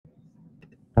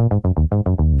To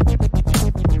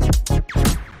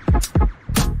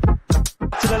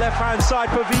the left-hand side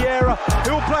for Vieira,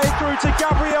 who'll play it through to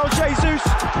Gabriel Jesus,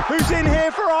 who's in here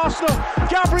for Arsenal.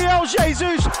 Gabriel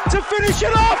Jesus to finish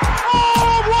it off.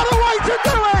 Oh, what a way to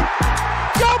do it!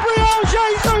 Gabriel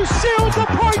Jesus seals the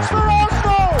points for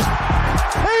Arsenal.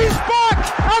 He's back,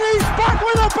 and he's back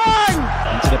with a bang.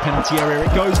 Into the penalty area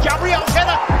it goes. Gabriel's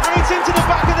header, and it's into the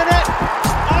back of the net.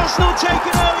 Arsenal take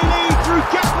an early lead through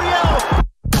Gabriel.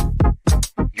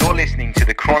 You're listening to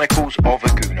the Chronicles of a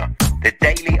Gooner, the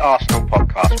daily Arsenal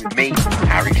podcast with me,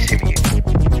 Harry Symeou.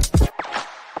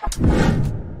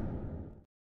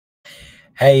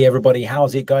 Hey everybody,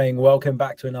 how's it going? Welcome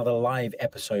back to another live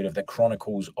episode of the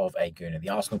Chronicles of a Gooner, the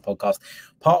Arsenal podcast,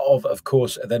 part of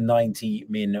course, the 90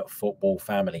 Min football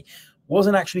family.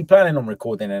 Wasn't actually planning on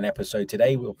recording an episode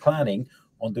today. We were planning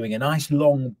on doing a nice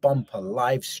long bumper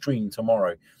live stream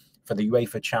tomorrow for the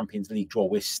UEFA Champions League draw.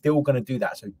 We're still going to do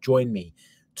that, so join me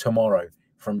tomorrow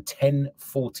from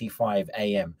 10:45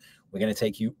 a.m. We're going to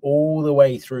take you all the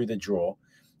way through the draw,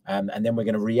 and then we're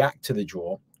going to react to the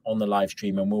draw on the live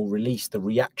stream, and we'll release the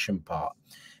reaction part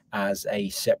as a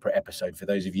separate episode for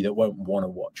those of you that won't want to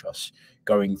watch us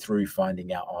going through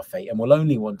finding out our fate, and we'll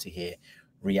only want to hear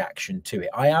reaction to it.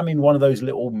 I am in one of those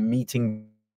little meetings.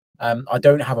 I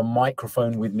don't have a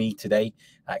microphone with me today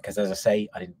because, as I say,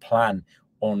 I didn't plan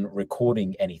on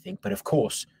recording anything, but of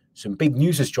course some big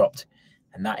news has dropped,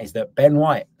 and that is that Ben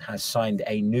White has signed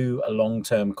a new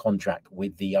long-term contract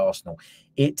with the Arsenal.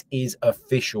 It is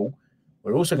official.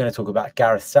 We're also going to talk about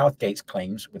Gareth Southgate's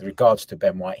claims with regards to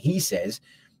Ben White. He says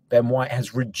Ben White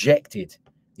has rejected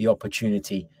the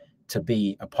opportunity to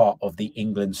be a part of the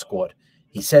England squad.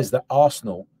 He says that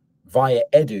Arsenal, via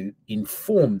Edu,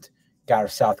 informed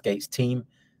Gareth Southgate's team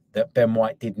that Ben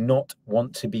White did not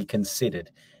want to be considered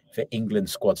for England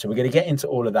squad. So we're going to get into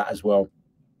all of that as well.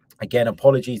 Again,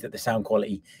 apologies that the sound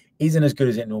quality isn't as good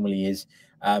as it normally is,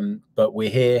 but we're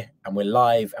here and we're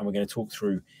live and we're going to talk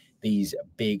through these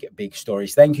big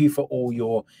stories. Thank you for all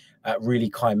your really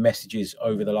kind messages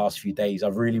over the last few days.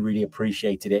 I've really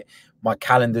appreciated it. My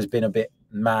calendar's been a bit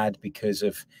mad because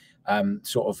of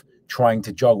sort of trying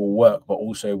to juggle work, but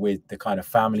also with the kind of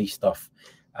family stuff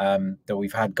that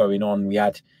we've had going on. We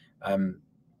had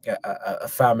a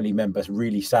family member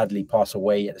really sadly pass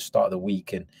away at the start of the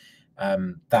week, and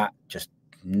that just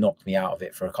knocked me out of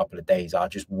it for a couple of days. I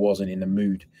just wasn't in the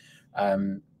mood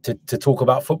to talk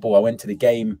about football. I went to the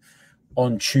game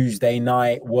on Tuesday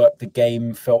night, worked the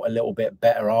game, felt a little bit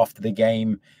better after the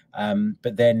game,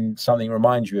 but then something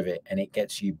reminds you of it and it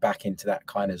gets you back into that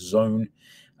kind of zone.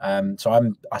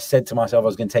 So I said to myself I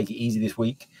was going to take it easy this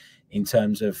week in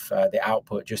terms of the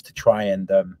output, just to try and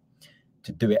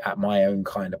to do it at my own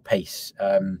kind of pace.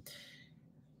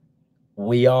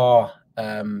 We are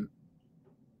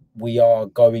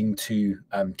going to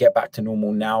get back to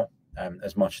normal now,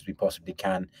 as much as we possibly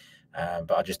can,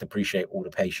 but I just appreciate all the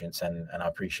patience and I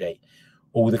appreciate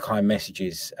all the kind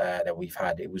messages that we've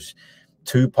had. It was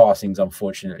 2 passings,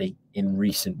 unfortunately, in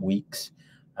recent weeks.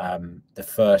 The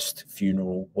first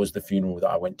funeral was the funeral that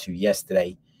I went to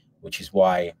yesterday, which is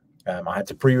why I had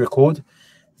to pre-record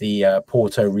the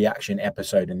Porto reaction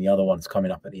episode, and the other one's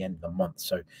coming up at the end of the month.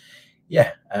 So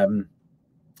yeah,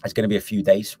 it's going to be a few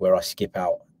days where I skip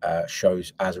out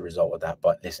shows as a result of that.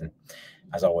 But listen,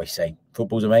 as I always say,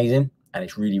 football's amazing and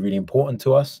it's really important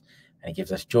to us, and it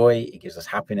gives us joy, it gives us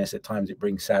happiness. At times it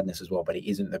brings sadness as well, but it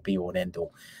isn't the be all and end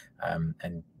all.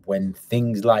 And when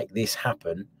things like this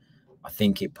happen, I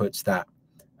think it puts that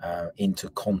into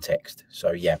context.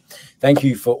 So yeah, thank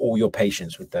you for all your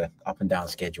patience with the up and down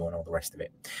schedule and all the rest of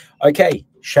it. Okay,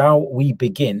 shall we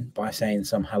begin by saying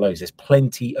some hellos? There's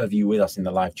plenty of you with us in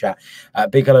the live chat.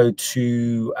 Big hello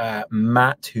to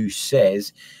Matt, who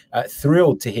says,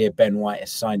 thrilled to hear Ben White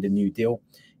has signed a new deal.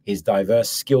 His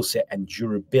diverse skill set and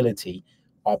durability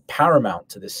are paramount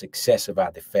to the success of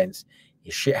our defense.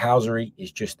 His shithousery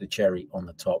is just the cherry on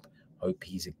the top. Hope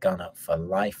he's a gunner for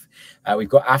life. We've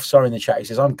got Afsar in the chat. He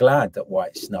says, I'm glad that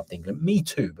White snubbed England. Me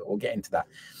too, but we'll get into that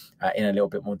in a little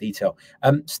bit more detail.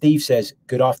 Steve says,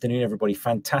 good afternoon, everybody.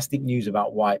 Fantastic news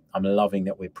about White. I'm loving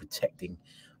that we're protecting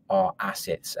our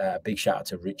assets. Big shout out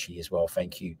to Richie as well.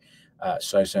 Thank you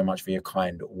so much for your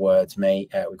kind words,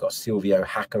 mate. We've got Silvio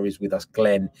Hacker is with us.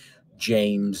 Glenn,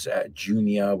 James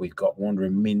Jr. We've got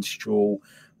Wandering Minstrel.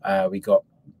 We've got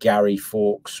Gary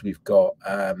Fawkes, we've got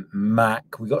Mac,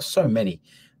 we've got so many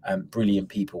brilliant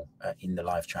people in the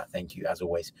live chat. Thank you, as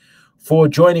always, for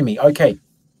joining me. Okay,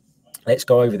 let's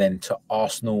go over then to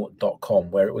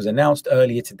Arsenal.com, where it was announced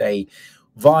earlier today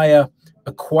via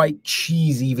a quite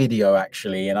cheesy video,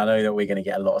 actually. And I know that we're going to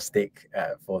get a lot of stick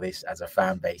for this as a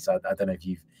fan base. I don't know if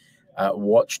you've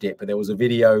watched it, but there was a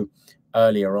video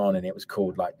earlier on, and it was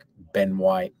called like Ben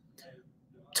White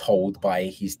told by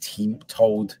his team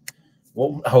told.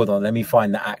 Well, hold on, let me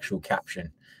find the actual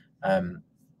caption.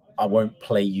 I won't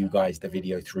play you guys the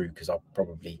video through because I'll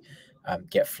probably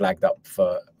get flagged up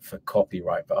for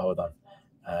copyright. But hold on,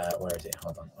 where is it?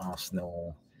 Hold on,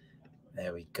 Arsenal.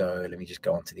 There we go. Let me just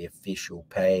go onto the official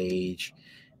page.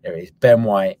 There it is. Ben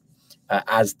White,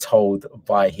 as told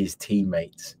by his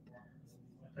teammates.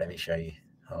 Let me show you.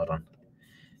 Hold on.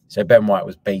 So Ben White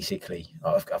was basically.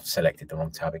 Oh, I've selected the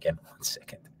wrong tab again. 1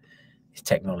 second. It's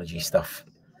technology stuff.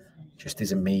 Just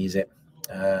isn't me, is it?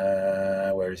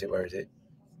 Where is it? Where is it?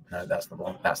 No, that's the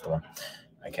one. That's the one.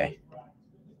 Okay.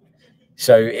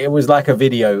 So it was like a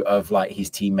video of like his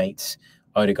teammates.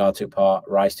 Odegaard took part,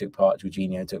 Rice took part,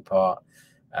 Jorginho took part,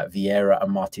 Vieira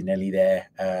and Martinelli there,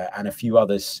 and a few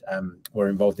others were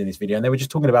involved in this video. And they were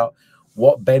just talking about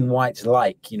what Ben White's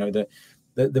like, you know, the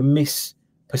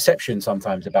misperception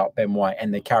sometimes about Ben White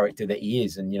and the character that he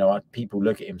is. And, you know, people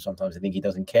look at him sometimes and think he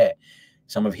doesn't care.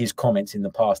 Some of his comments in the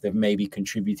past have maybe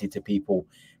contributed to people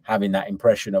having that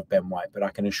impression of Ben White. But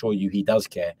I can assure you he does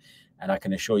care. And I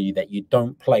can assure you that you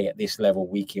don't play at this level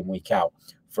week in, week out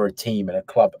for a team and a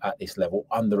club at this level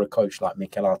under a coach like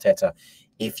Mikel Arteta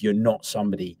if you're not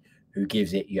somebody who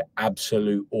gives it your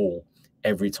absolute all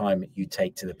every time you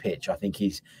take to the pitch. I think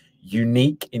he's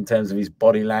unique in terms of his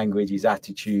body language, his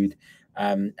attitude.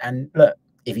 And look,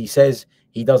 if he says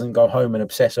he doesn't go home and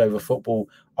obsess over football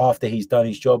after he's done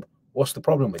his job, what's the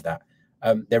problem with that?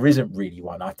 There isn't really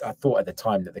one. I thought at the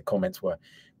time that the comments were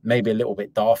maybe a little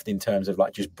bit daft in terms of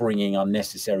like just bringing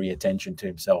unnecessary attention to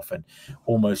himself and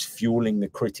almost fueling the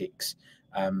critics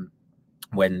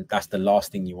when that's the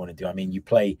last thing you want to do. I mean, you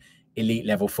play elite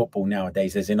level football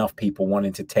nowadays. There's enough people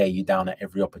wanting to tear you down at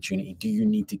every opportunity. Do you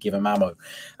need to give them ammo?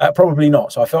 Probably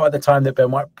not. So I felt at the time that Ben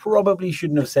White probably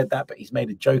shouldn't have said that, but he's made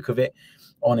a joke of it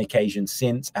on occasion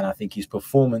since. And I think his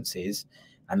performances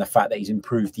and the fact that he's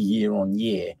improved year on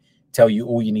year tell you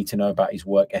all you need to know about his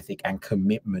work ethic and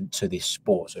commitment to this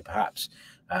sport. So perhaps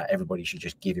everybody should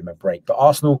just give him a break. But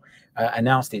Arsenal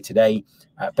announced it today.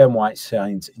 Ben White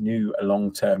signed a new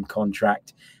long-term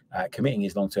contract, committing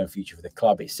his long-term future for the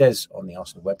club. It says on the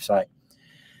Arsenal website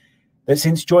that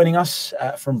since joining us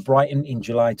from Brighton in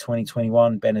July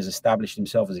 2021, Ben has established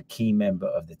himself as a key member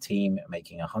of the team,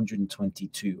 making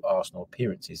 122 Arsenal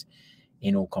appearances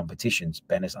in all competitions.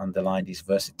 Ben has underlined his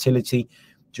versatility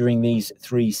during these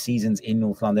 3 seasons in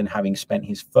North London, having spent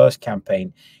his first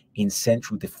campaign in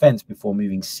central defence before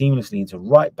moving seamlessly into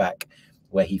right back,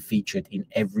 where he featured in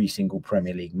every single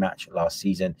Premier League match last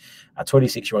season. A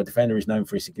 26-year-old defender is known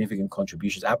for his significant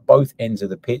contributions at both ends of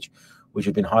the pitch, which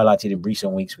have been highlighted in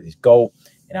recent weeks with his goal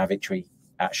in our victory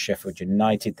at Sheffield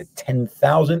United, the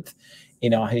 10,000th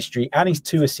in our history, and his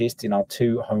 2 assists in our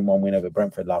 2 home-1 win over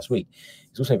Brentford last week.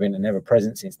 He's also been an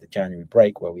ever-present since the January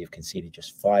break, where we have conceded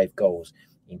just 5 goals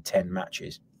in 10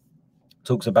 matches.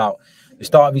 Talks about the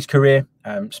start of his career,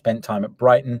 spent time at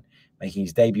Brighton, making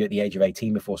his debut at the age of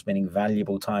 18 before spending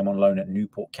valuable time on loan at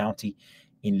Newport County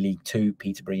in League 2,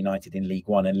 Peterborough United in League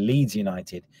 1, and Leeds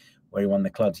United, where he won the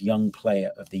club's Young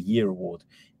Player of the Year award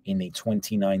in the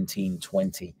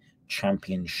 2019-20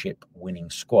 Championship winning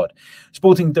squad.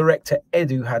 Sporting director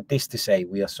Edu had this to say: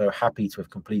 "We are so happy to have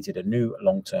completed a new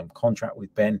long-term contract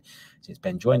with Ben. Since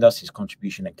Ben joined us, his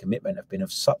contribution and commitment have been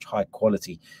of such high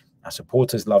quality. Our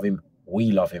supporters love him,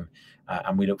 we love him,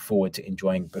 and we look forward to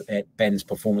enjoying Ben's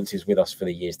performances with us for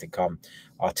the years to come."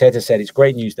 Arteta said, "It's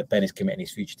great news that Ben is committing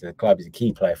his future to the club. He's a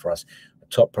key player for us, a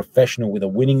top professional with a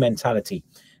winning mentality,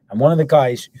 and one of the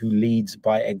guys who leads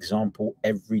by example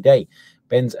every day.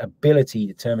 Ben's ability,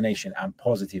 determination, and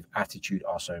positive attitude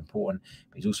are so important,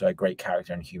 but he's also a great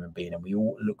character and human being, and we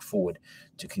all look forward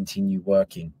to continue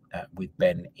working with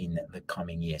Ben in the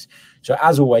coming years." So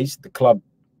as always, the club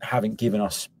haven't given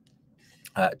us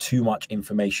too much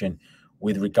information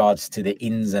with regards to the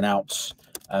ins and outs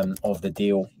of the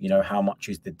deal. You know, how much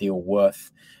is the deal worth?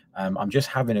 I'm just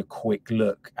having a quick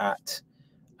look at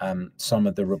some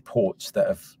of the reports that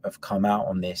have come out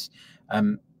on this.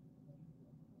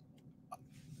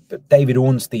 But David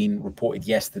Ornstein reported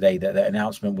yesterday that the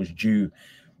announcement was due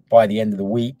by the end of the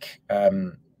week,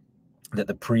 that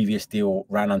the previous deal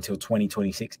ran until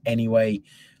 2026 anyway,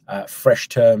 fresh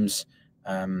terms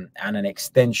and an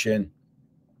extension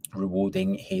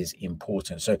rewarding his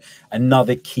importance. So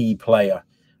another key player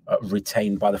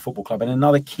retained by the football club and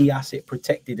another key asset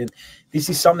protected. And this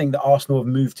is something that Arsenal have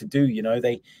moved to do. You know,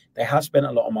 they have spent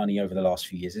a lot of money over the last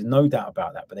few years. There's no doubt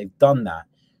about that. But they've done that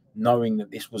knowing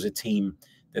that this was a team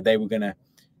that they were going to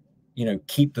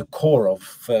keep the core of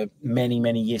for many,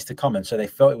 many years to come. And so they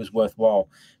felt it was worthwhile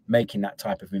making that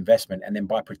type of investment. And then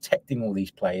by protecting all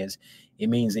these players, it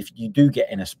means if you do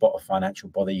get in a spot of financial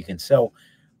bother, you can sell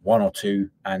one or two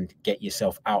and get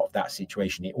yourself out of that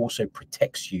situation. It also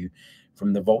protects you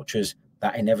from the vultures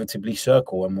that inevitably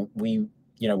circle. And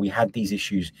we had these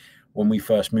issues when we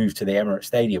first moved to the Emirates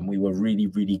Stadium. We were really,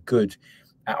 really good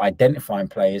at identifying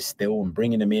players still and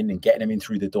bringing them in and getting them in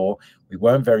through the door. We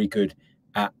weren't very good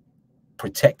at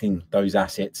protecting those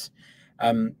assets.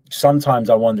 Sometimes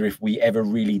I wonder if we ever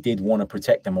really did want to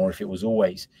protect them, or if it was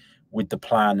always with the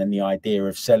plan and the idea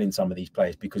of selling some of these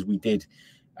players, because we did,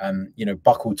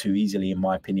 buckle too easily, in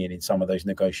my opinion, in some of those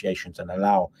negotiations and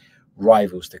allow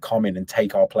rivals to come in and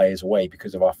take our players away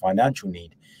because of our financial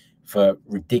need for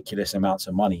ridiculous amounts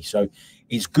of money. So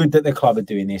it's good that the club are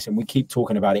doing this, and we keep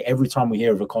talking about it. Every time we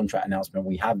hear of a contract announcement,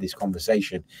 we have this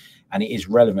conversation, and it is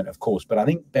relevant, of course. But I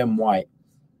think Ben White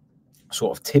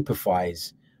sort of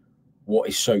typifies what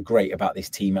is so great about this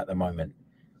team at the moment.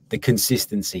 The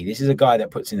consistency. This is a guy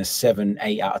that puts in a 7,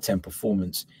 8 out of 10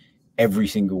 performance every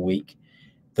single week.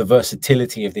 The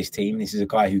versatility of this team. This is a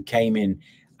guy who came in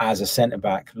as a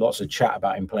centre-back. Lots of chat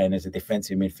about him playing as a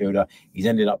defensive midfielder. He's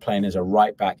ended up playing as a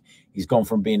right-back. He's gone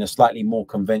from being a slightly more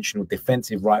conventional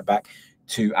defensive right-back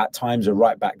to at times a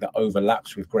right-back that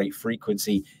overlaps with great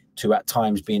frequency, to at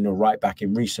times being a right-back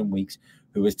in recent weeks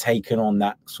who has taken on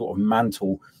that sort of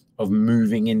mantle of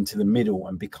moving into the middle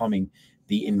and becoming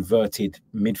the inverted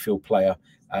midfield player,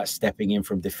 stepping in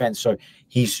from defense. So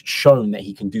he's shown that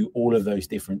he can do all of those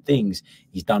different things.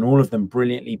 He's done all of them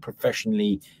brilliantly,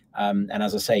 professionally. And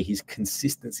as I say, his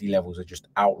consistency levels are just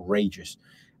outrageous.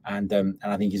 And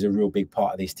I think he's a real big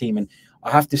part of this team. And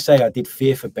I have to say, I did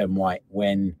fear for Ben White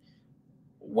when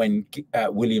William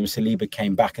Saliba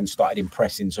came back and started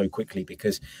impressing so quickly,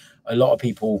 because a lot of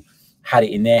people had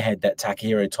it in their head that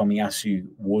Takahiro Tomiyasu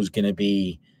was going to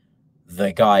be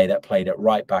the guy that played at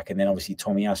right back. And then obviously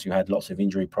Tomiyasu had lots of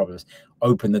injury problems,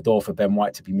 opened the door for Ben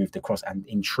White to be moved across. And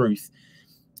in truth,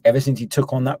 ever since he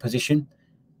took on that position,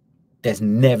 there's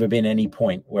never been any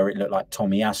point where it looked like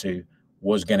Tomiyasu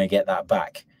was going to get that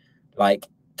back. Like,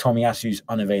 Tomiyasu's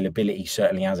unavailability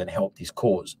certainly hasn't helped his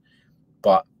cause.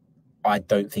 But I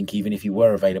don't think even if he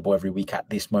were available every week at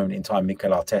this moment in time,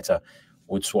 Mikel Arteta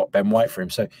would swap Ben White for him.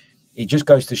 So it just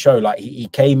goes to show, like, he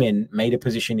came in, made a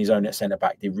position his own at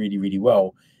centre-back, did really, really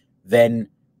well. Then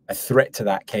a threat to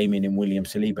that came in William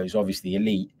Saliba, who's obviously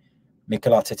elite.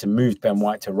 Mikel Arteta moved Ben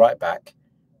White to right-back,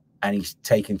 and he's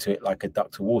taken to it like a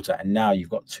duck to water. And now you've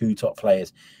got two top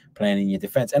players playing in your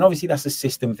defence. And obviously that's a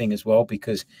system thing as well,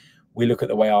 because we look at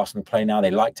the way Arsenal play now.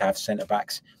 They like to have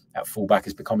centre-backs at full-back.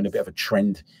 Is becoming a bit of a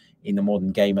trend in the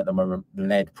modern game at the moment,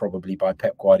 led probably by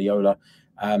Pep Guardiola.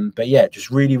 But yeah, just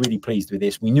really, really pleased with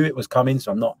this. We knew it was coming,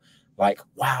 so I'm not like,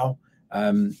 wow.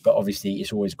 But obviously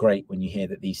it's always great when you hear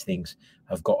that these things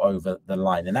have got over the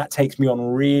line. And that takes me on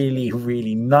really,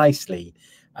 really nicely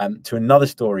to another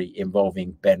story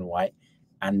involving Ben White,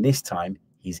 and this time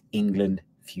his England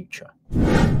future.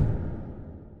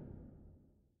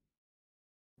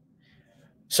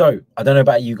 So I don't know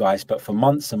about you guys, but for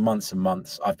months and months and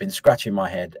months, I've been scratching my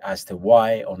head as to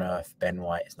why on earth Ben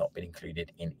White has not been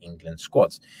included in England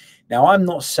squads. Now, I'm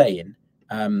not saying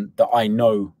that I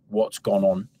know what's gone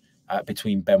on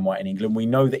between Ben White and England. We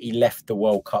know that he left the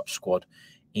World Cup squad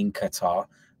in Qatar.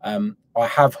 I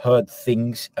have heard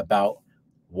things about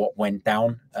what went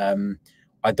down.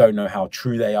 I don't know how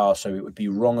true they are, so it would be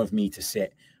wrong of me to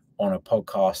sit on a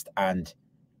podcast and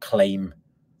claim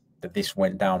that this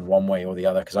went down one way or the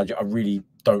other, because I really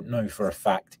don't know for a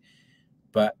fact.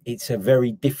 But it's a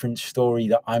very different story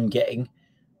that I'm getting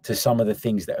to some of the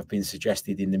things that have been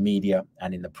suggested in the media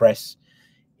and in the press.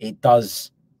 It does,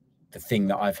 the thing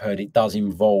that I've heard, it does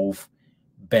involve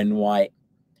Ben White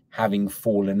having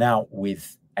fallen out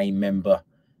with a member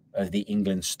of the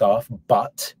England staff.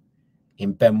 But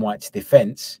in Ben White's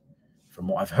defence, from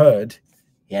what I've heard,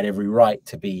 he had every right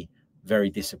to be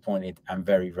very disappointed and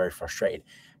very, very frustrated.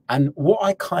 And what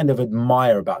I kind of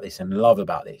admire about this and love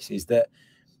about this is that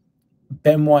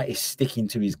Ben White is sticking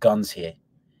to his guns here.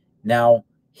 Now,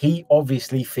 he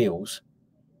obviously feels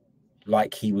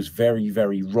like he was very,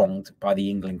 very wronged by the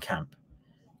England camp.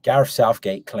 Gareth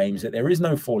Southgate claims that there is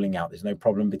no falling out. There's no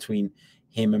problem between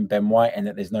him and Ben White, and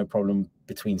that there's no problem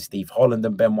between Steve Holland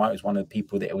and Ben White, who's one of the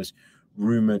people that it was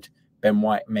rumoured Ben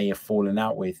White may have fallen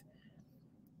out with.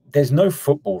 There's no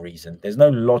football reason. There's no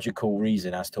logical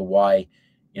reason as to why,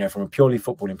 from a purely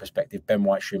footballing perspective, Ben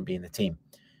White shouldn't be in the team.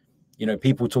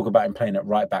 People talk about him playing at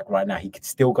right back right now. He could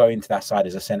still go into that side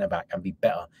as a centre-back and be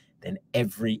better than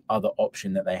every other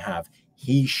option that they have.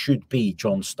 He should be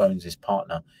John Stones'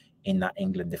 partner in that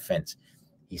England defence.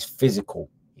 He's physical.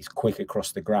 He's quick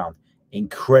across the ground.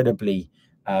 Incredibly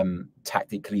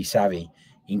tactically savvy.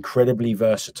 Incredibly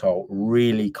versatile.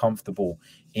 Really comfortable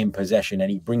in possession.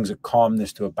 And he brings a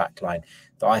calmness to a backline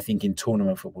that I think in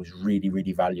tournament football is really,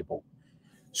 really valuable.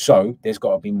 So there's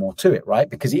got to be more to it, right?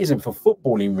 Because it isn't for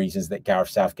footballing reasons that Gareth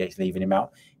Southgate's leaving him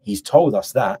out. He's told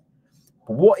us that.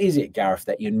 But what is it, Gareth,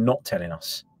 that you're not telling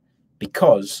us?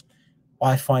 Because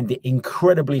I find it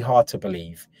incredibly hard to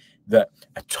believe that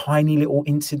a tiny little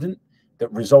incident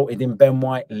that resulted in Ben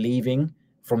White leaving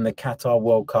from the Qatar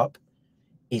World Cup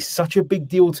is such a big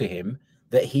deal to him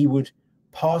that he would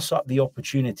pass up the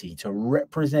opportunity to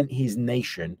represent his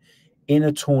nation in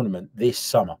a tournament this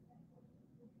summer.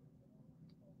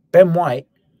 Ben White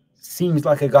seems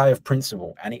like a guy of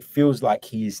principle, and it feels like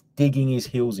he is digging his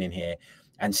heels in here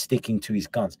and sticking to his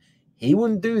guns. He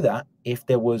wouldn't do that if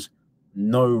there was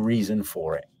no reason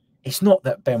for it. It's not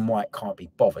that Ben White can't be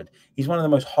bothered. He's one of the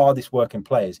most hardest working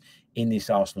players in this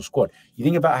Arsenal squad. You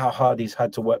think about how hard he's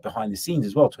had to work behind the scenes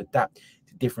as well to adapt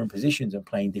to different positions and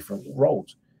playing different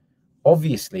roles.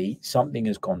 Obviously, something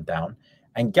has gone down,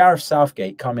 and Gareth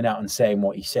Southgate coming out and saying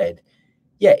what he said,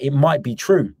 yeah, it might be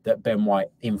true that Ben White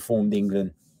informed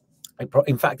England.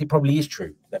 In fact, it probably is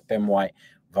true that Ben White,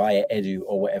 via Edu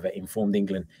or whatever, informed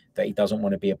England that he doesn't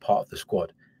want to be a part of the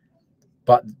squad.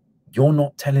 But you're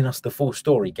not telling us the full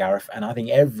story, Gareth, and I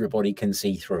think everybody can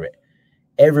see through it.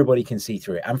 Everybody can see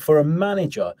through it. And for a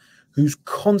manager who's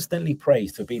constantly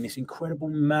praised for being this incredible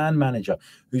man manager,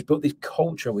 who's built this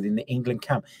culture within the England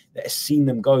camp that has seen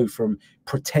them go from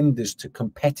pretenders to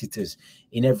competitors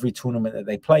in every tournament that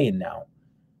they play in now,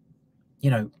 you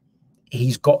know,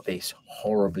 he's got this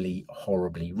horribly,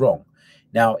 horribly wrong.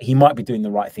 Now, he might be doing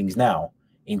the right things now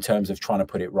in terms of trying to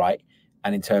put it right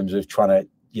and in terms of trying to,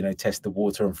 you know, test the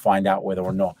water and find out whether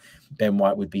or not Ben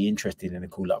White would be interested in a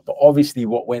call-up. But obviously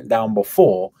what went down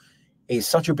before is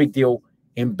such a big deal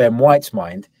in Ben White's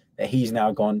mind that he's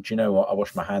now gone, do you know what? I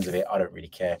wash my hands of it. I don't really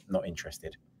care. Not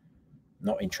interested.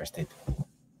 Not interested.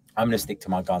 I'm going to stick to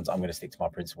my guns. I'm going to stick to my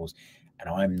principles. And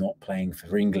I'm not playing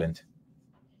for England.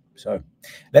 So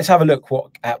let's have a look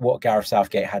at what Gareth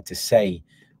Southgate had to say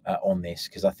on this,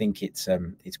 because I think it's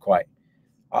quite,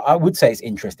 I would say it's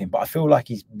interesting, but I feel like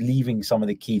he's leaving some of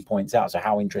the key points out. So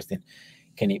how interesting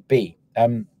can it be?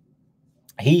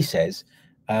 He says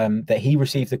that he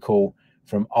received a call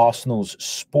from Arsenal's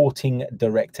sporting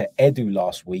director Edu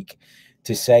last week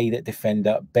to say that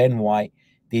defender Ben White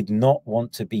did not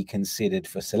want to be considered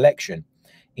for selection.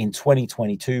 In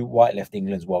 2022, White left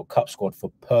England's World Cup squad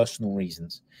for personal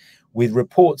reasons, with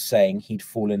reports saying he'd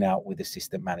fallen out with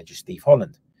assistant manager Steve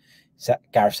Holland.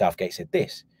 Gareth Southgate said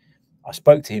this: I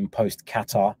spoke to him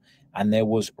post-Qatar and there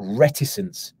was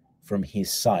reticence from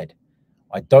his side.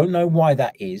 I don't know why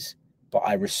that is, but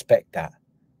I respect that.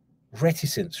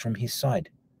 Reticence from his side.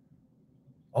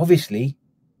 Obviously,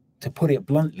 to put it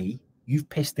bluntly, you've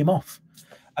pissed him off.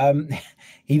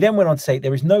 He then went on to say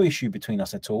there is no issue between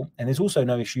us at all, and there's also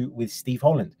no issue with Steve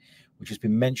Holland, which has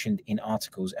been mentioned in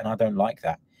articles, and I don't like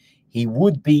that. He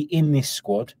would be in this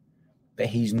squad, but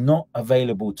he's not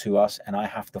available to us, and I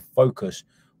have to focus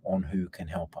on who can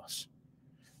help us.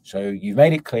 So you've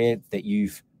made it clear that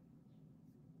you've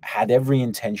had every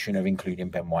intention of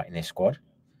including Ben White in this squad,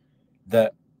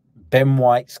 that Ben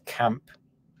White's camp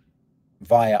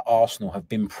via Arsenal have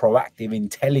been proactive in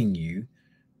telling you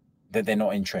that they're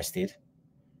not interested.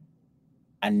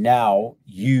 And now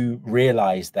you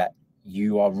realize that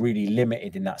you are really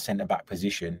limited in that centre-back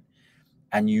position,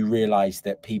 and you realize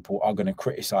that people are going to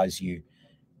criticize you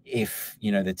if,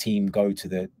 you know, the team go to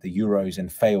the Euros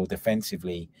and fail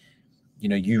defensively. You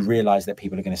know, you realize that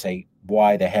people are going to say,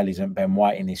 why the hell isn't Ben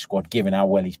White in this squad given how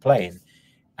well he's playing?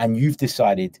 And you've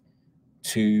decided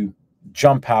to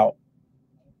jump out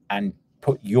and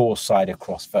put your side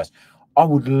across first. I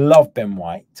would love Ben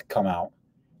White to come out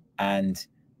and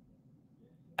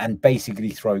basically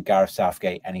throw Gareth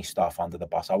Southgate and his staff under the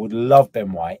bus. I would love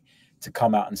Ben White to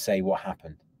come out and say what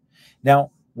happened.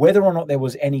 Now, whether or not there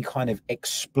was any kind of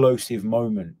explosive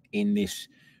moment in this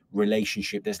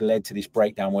relationship that's led to this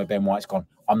breakdown where Ben White's gone,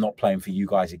 I'm not playing for you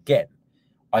guys again,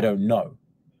 I don't know.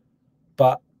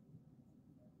 But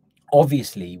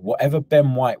obviously, whatever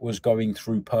Ben White was going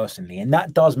through personally, and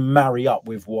that does marry up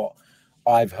with what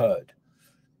I've heard,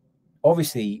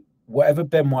 obviously, whatever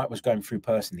Ben White was going through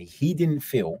personally, he didn't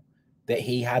feel that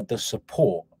he had the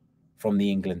support from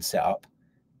the England setup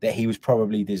that he was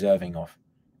probably deserving of.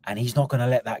 And he's not going to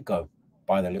let that go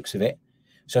by the looks of it.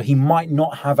 So he might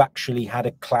not have actually had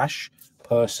a clash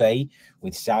per se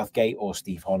with Southgate or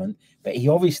Steve Holland, but he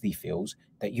obviously feels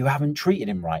that you haven't treated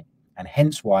him right, and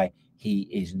hence why he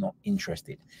is not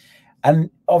interested. And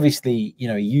obviously, you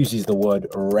know, he uses the word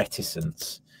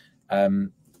reticence.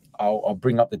 I'll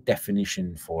bring up the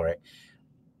definition for it.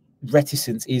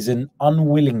 Reticence is an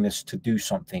unwillingness to do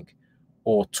something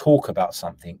or talk about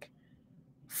something.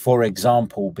 For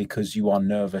example, because you are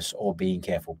nervous or being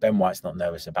careful. Ben White's not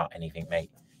nervous about anything,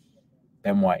 mate.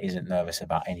 Ben White isn't nervous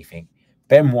about anything.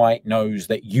 Ben White knows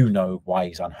that you know why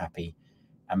he's unhappy.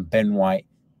 And Ben White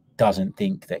doesn't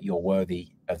think that you're worthy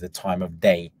of the time of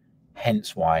day.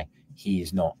 Hence why he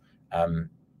is not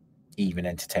even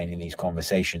entertaining these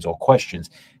conversations or questions.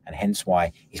 And hence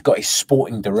why he's got his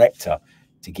sporting director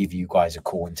to give you guys a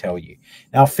call and tell you.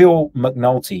 Now, Phil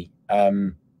McNulty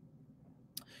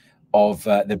of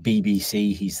the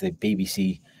BBC, he's the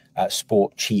BBC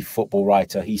Sport chief football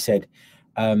writer. He said,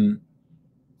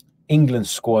 England's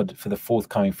squad for the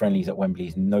forthcoming friendlies at Wembley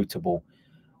is notable,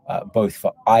 both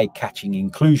for eye-catching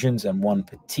inclusions and one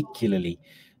particularly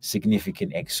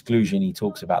significant exclusion. He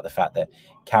talks about the fact that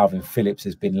Calvin Phillips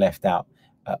has been left out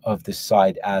of the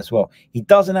side as well. He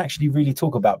doesn't actually really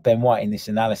talk about Ben White in this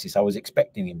analysis. I was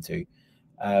expecting him to.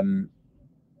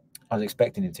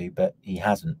 But he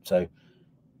hasn't. So,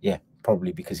 yeah,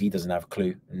 probably because he doesn't have a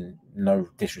clue. And no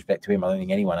disrespect to him, I don't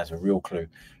think anyone has a real clue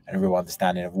and a real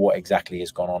understanding of what exactly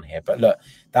has gone on here. But look,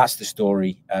 that's the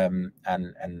story, and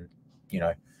you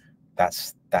know,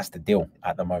 that's the deal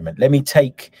at the moment. Let me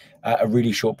take a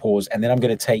really short pause, and then I'm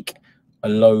going to take a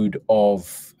load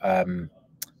of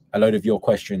your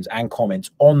questions and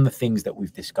comments on the things that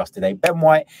we've discussed today. Ben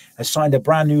White has signed a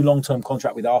brand new long-term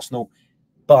contract with Arsenal,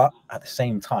 but at the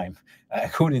same time,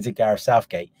 according to Gareth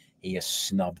Southgate, he has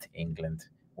snubbed England.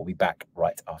 We'll be back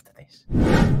right after this.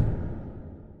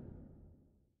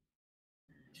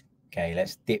 Okay,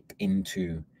 let's dip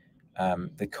into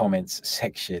the comments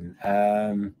section.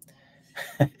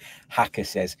 Hacker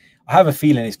says, I have a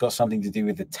feeling it's got something to do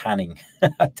with the tanning.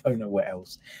 I don't know what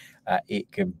else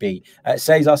it can be.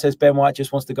 Cesar says, Ben White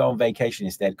just wants to go on vacation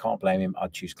instead. Can't blame him.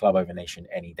 I'd choose club over nation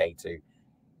any day too.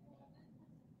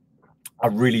 I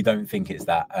really don't think it's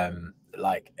that.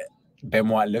 Like, Ben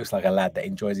White looks like a lad that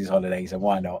enjoys his holidays, and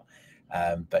why not?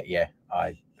 But yeah,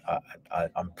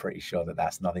 I'm pretty sure that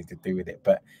that's nothing to do with it.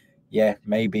 But yeah,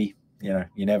 maybe, you know,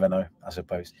 you never know, I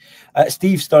suppose.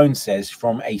 Steve Stone says,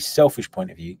 from a selfish point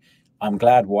of view, I'm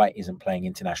glad White isn't playing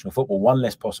international football. One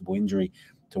less possible injury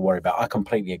to worry about. I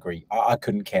completely agree. I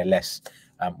couldn't care less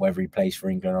whether he plays for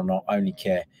England or not. I only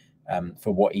care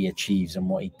for what he achieves and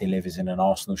what he delivers in an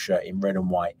Arsenal shirt in red and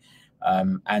white.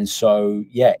 And so,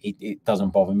 yeah, it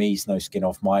doesn't bother me. It's no skin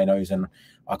off my nose. And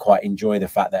I quite enjoy the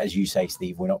fact that, as you say,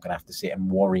 Steve, we're not going to have to sit and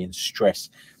worry and stress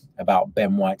about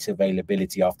Ben White's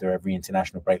availability after every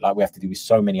international break, like we have to do with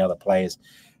so many other players.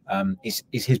 It's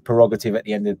his prerogative at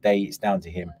the end of the day. It's down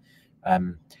to him.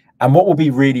 And what will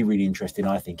be really, really interesting,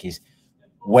 I think, is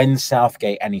when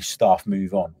Southgate and his staff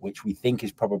move on, which we think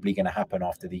is probably going to happen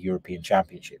after the European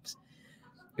Championships.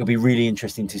 It'll be really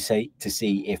interesting to see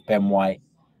if Ben White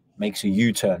makes a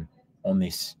U-turn on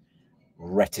this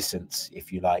reticence,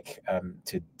 if you like,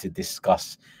 to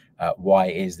discuss why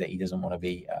it is that he doesn't want to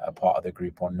be a part of the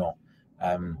group or not.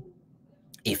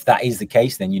 If that is the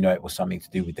case, then you know it was something to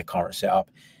do with the current setup.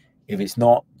 If it's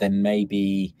not, then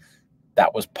maybe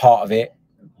that was part of it,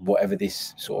 whatever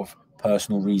this sort of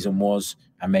personal reason was,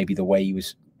 and maybe the way he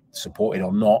was supported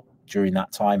or not during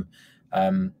that time.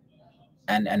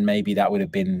 And maybe that would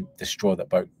have been the straw that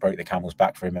broke the camel's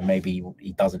back for him, and maybe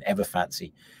he doesn't ever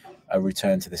fancy a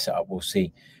return to the setup. We'll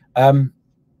see.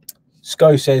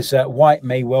 Sco says, White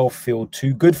may well feel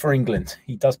too good for England.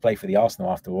 He does play for the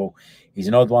Arsenal after all. He's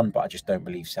an odd one, but I just don't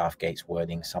believe Southgate's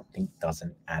wording. Something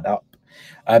doesn't add up.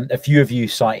 A few of you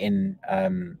citing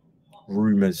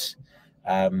rumours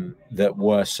that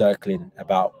were circling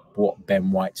about what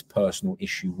Ben White's personal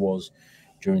issue was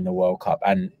during the World Cup.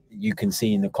 And you can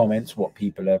see in the comments what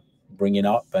people are bringing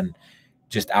up. And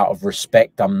just out of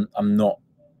respect, I'm not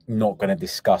going to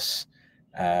discuss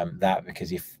that,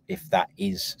 because if that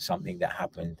is something that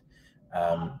happened,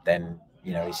 then,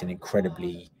 you know, it's an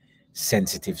incredibly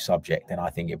sensitive subject, and I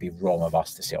think it'd be wrong of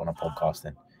us to sit on a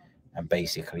podcast and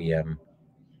basically,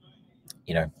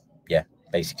 you know, yeah,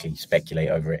 basically speculate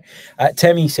over it.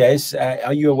 Temi says,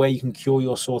 are you aware you can cure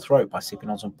your sore throat by sipping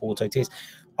on some Porto tears?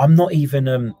 I'm not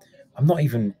even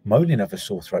moaning of a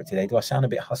sore throat today. Do I sound a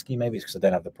bit husky? Maybe it's because I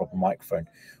don't have the proper microphone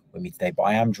with me today, but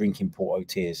I am drinking Porto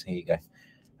tears. Here you go.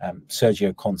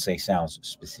 Sergio Conce sounds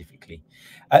specifically.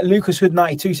 Lucas Hood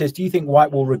 92 says, do you think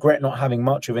White will regret not having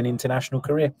much of an international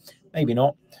career? Maybe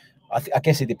not. I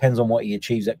guess it depends on what he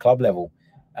achieves at club level.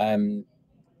 You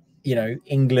know,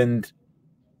 England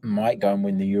might go and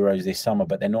win the Euros this summer,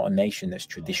 but they're not a nation that's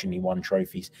traditionally won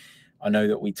trophies. I know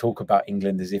that we talk about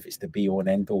England as if it's the be-all and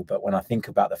end-all, but when I think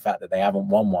about the fact that they haven't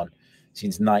won one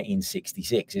since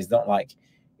 1966, it's not like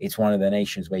it's one of the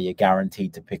nations where you're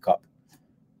guaranteed to pick up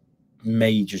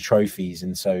major trophies,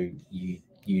 and so you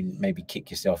maybe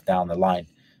kick yourself down the line.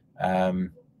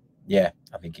 Yeah,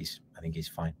 I think he's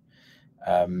fine.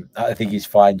 I think he's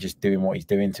fine just doing what he's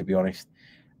doing, to be honest.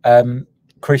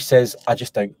 Chris says, I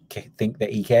just don't think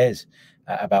that he cares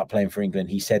about playing for England.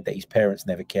 He said that his parents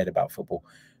never cared about football.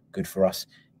 Good for us.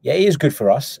 Yeah, it is good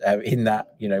for us in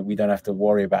that, you know, we don't have to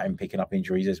worry about him picking up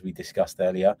injuries, as we discussed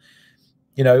earlier.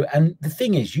 You know, and the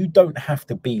thing is, you don't have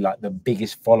to be like the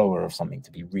biggest follower of something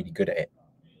to be really good at it.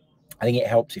 I think it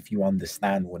helps if you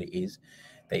understand what it is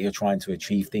that you're trying to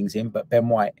achieve things in. But Ben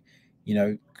White, you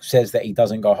know, says that he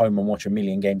doesn't go home and watch a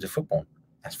million games of football.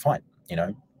 That's fine. You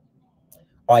know,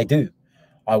 I do.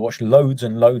 I watch loads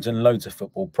and loads and loads of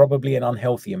football, probably an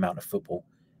unhealthy amount of football.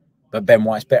 But Ben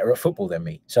White's better at football than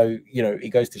me. So, you know, it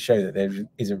goes to show that there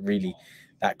isn't really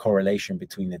that correlation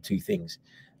between the two things.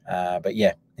 But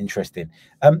yeah, interesting.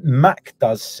 Mac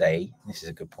does say, this is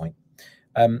a good point,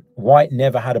 White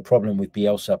never had a problem with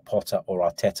Bielsa, Potter or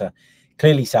Arteta.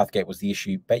 Clearly Southgate was the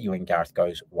issue. Bet you when Gareth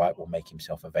goes, White will make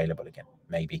himself available again.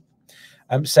 Maybe.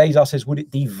 Cesar says, would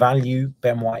it devalue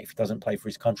Ben White if he doesn't play for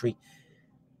his country?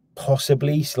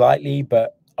 Possibly, slightly,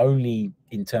 but only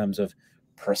in terms of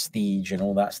prestige and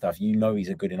all that stuff. You know, he's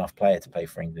a good enough player to play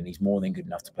for England. He's more than good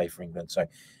enough to play for England. So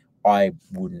I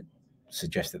wouldn't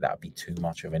suggest that that would be too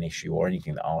much of an issue or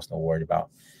anything that Arsenal are worried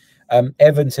about.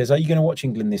 Evan says, are you going to watch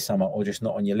England this summer or just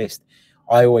not on your list?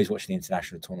 I always watch the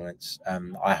international tournaments.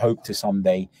 I hope to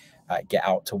someday get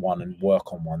out to one and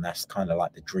work on one. That's kind of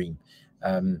like the dream.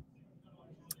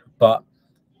 But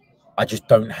I just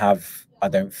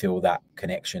don't feel that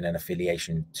connection and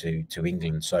affiliation to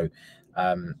England. So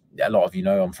a lot of you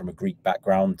know I'm from a Greek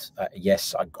background.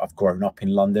 Yes, I've grown up in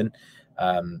London,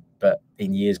 but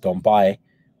in years gone by,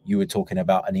 you were talking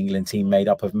about an England team made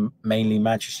up of mainly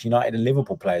Manchester United and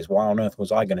Liverpool players. Why on earth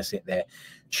was I going to sit there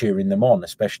cheering them on,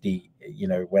 especially, you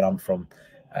know, when I'm from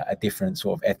a different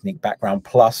sort of ethnic background?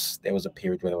 Plus, there was a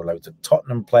period where there were loads of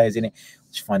Tottenham players in it,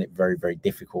 which find it very, very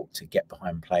difficult to get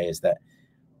behind players that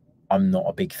I'm not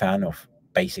a big fan of,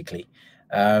 basically.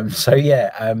 So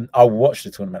yeah, I'll watch the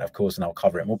tournament, of course, and I'll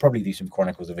cover it. And we'll probably do some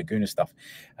Chronicles of Aguna stuff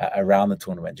around the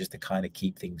tournament, just to kind of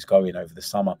keep things going over the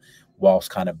summer,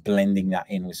 whilst kind of blending that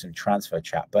in with some transfer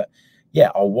chat. But yeah,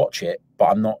 I'll watch it, but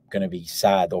I'm not going to be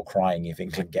sad or crying if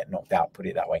England get knocked out, put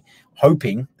it that way.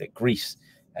 Hoping that Greece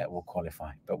will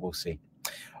qualify, but we'll see.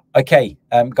 Okay,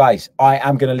 guys, I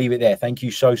am going to leave it there. Thank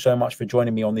you so much for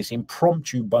joining me on this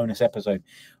impromptu bonus episode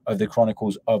of the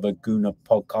Chronicles of Aguna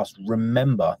podcast.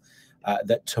 Remember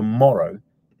that tomorrow,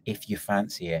 if you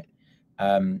fancy it,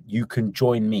 you can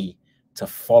join me to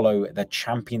follow the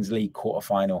Champions League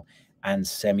quarterfinal and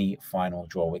semi-final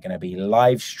draw. We're going to be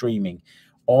live streaming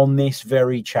on this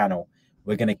very channel.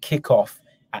 We're going to kick off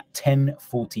at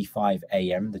 10:45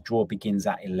 a.m. The draw begins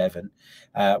at 11.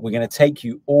 We're going to take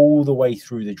you all the way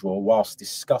through the draw whilst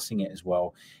discussing it as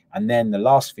well. And then the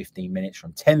last 15 minutes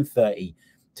from 10:30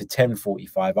 to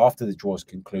 10:45, after the draw is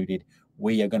concluded,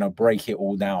 we are going to break it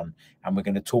all down and we're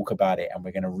going to talk about it and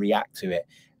we're going to react to it.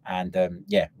 And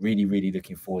yeah, really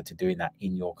looking forward to doing that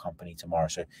in your company tomorrow.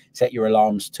 So set your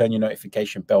alarms, turn your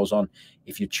notification bells on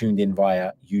if you're tuned in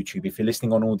via YouTube. If you're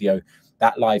listening on audio,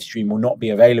 that live stream will not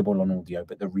be available on audio,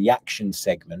 but the reaction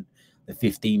segment, the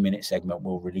 15-minute segment,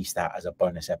 will release that as a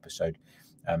bonus episode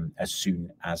as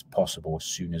soon as possible, as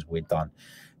soon as we're done.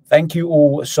 Thank you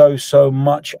all so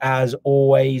much as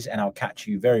always, and I'll catch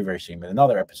you very soon with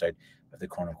another episode of the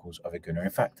Chronicles of Aguna.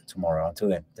 In fact, tomorrow. Until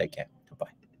then, take care.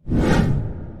 Goodbye.